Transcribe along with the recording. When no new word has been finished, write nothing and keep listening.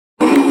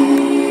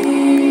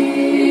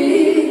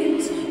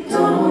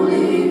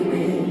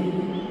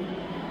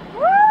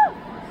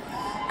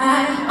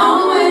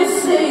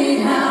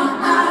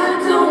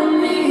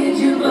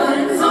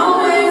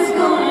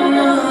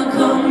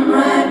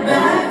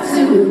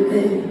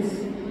this.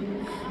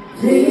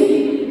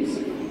 Please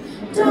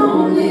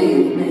don't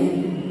leave me.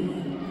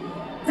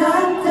 Da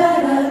da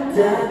da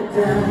da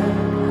da.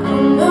 I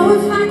don't know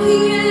if I can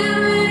get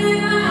any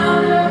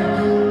louder.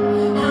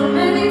 How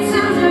many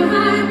times have I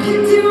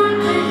kicked you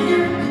under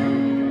here?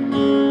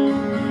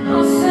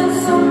 I'll send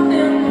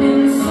something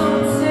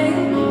insulting.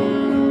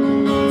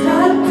 Da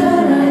da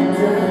da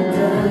da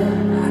da.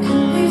 I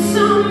can be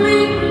so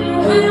mean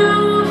when I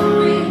wanna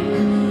be.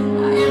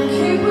 I am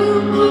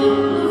capable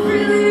of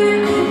really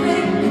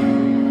anything.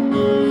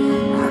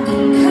 I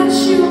can cut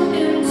you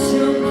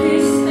into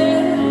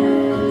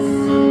pieces,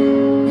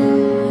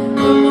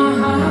 but my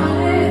heart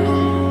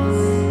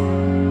is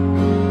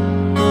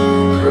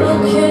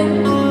broken.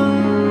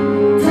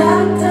 Da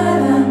da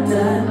da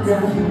da da.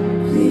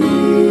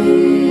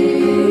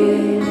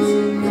 Please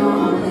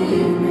don't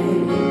leave me.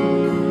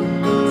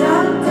 Da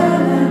da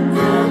da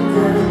da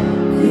da.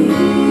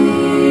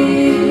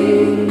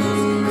 Please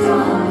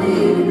don't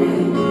leave me.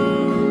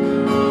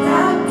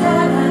 Da da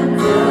da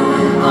da.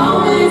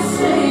 Always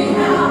say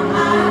how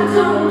I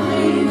don't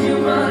need you,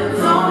 but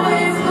it's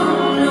always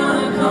gonna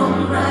come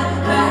right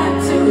back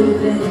to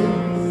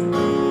this.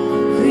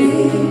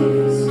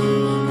 Please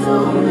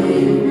don't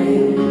leave me.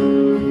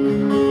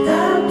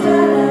 Da da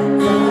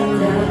da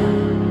da.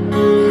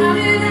 How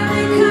did I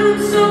become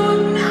so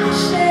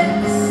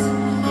obnoxious?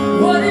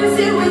 What is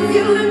it with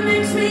you that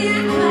makes me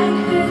act like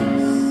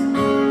this?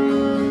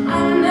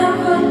 I've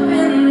never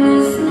been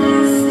this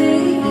nasty.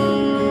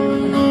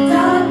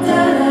 Da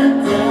da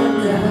da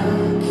da.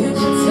 Can't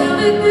you tell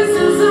that this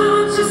is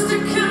all just a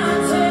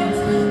contest?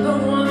 The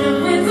one that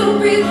wins will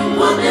be the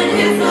one that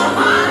hits the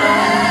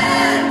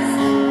hardest.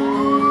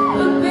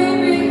 But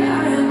baby, I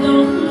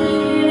don't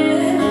mean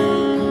it.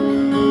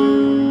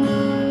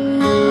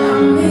 I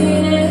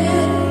mean it.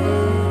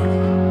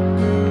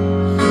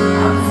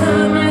 I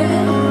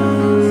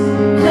promise.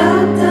 Da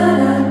da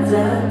da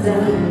da da.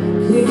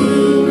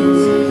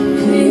 Please,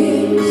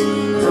 please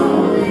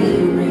don't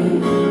leave me.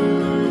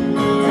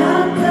 Da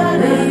da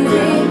da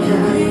da da.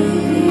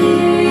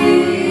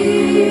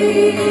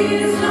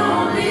 Please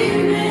don't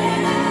leave me.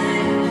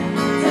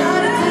 Da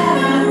da da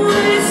da.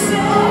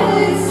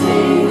 Always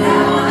say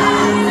how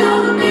I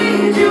don't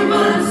need you,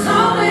 but it's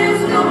always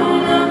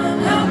gonna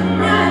come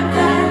right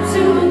back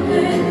to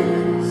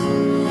this.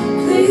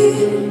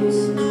 Please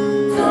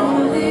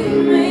don't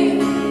leave me.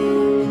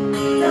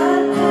 Da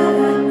da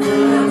da da.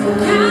 I've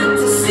got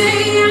to say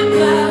out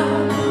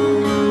loud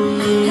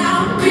how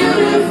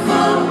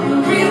beautiful you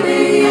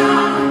really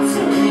are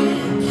to me.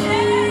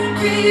 Can't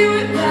be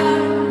without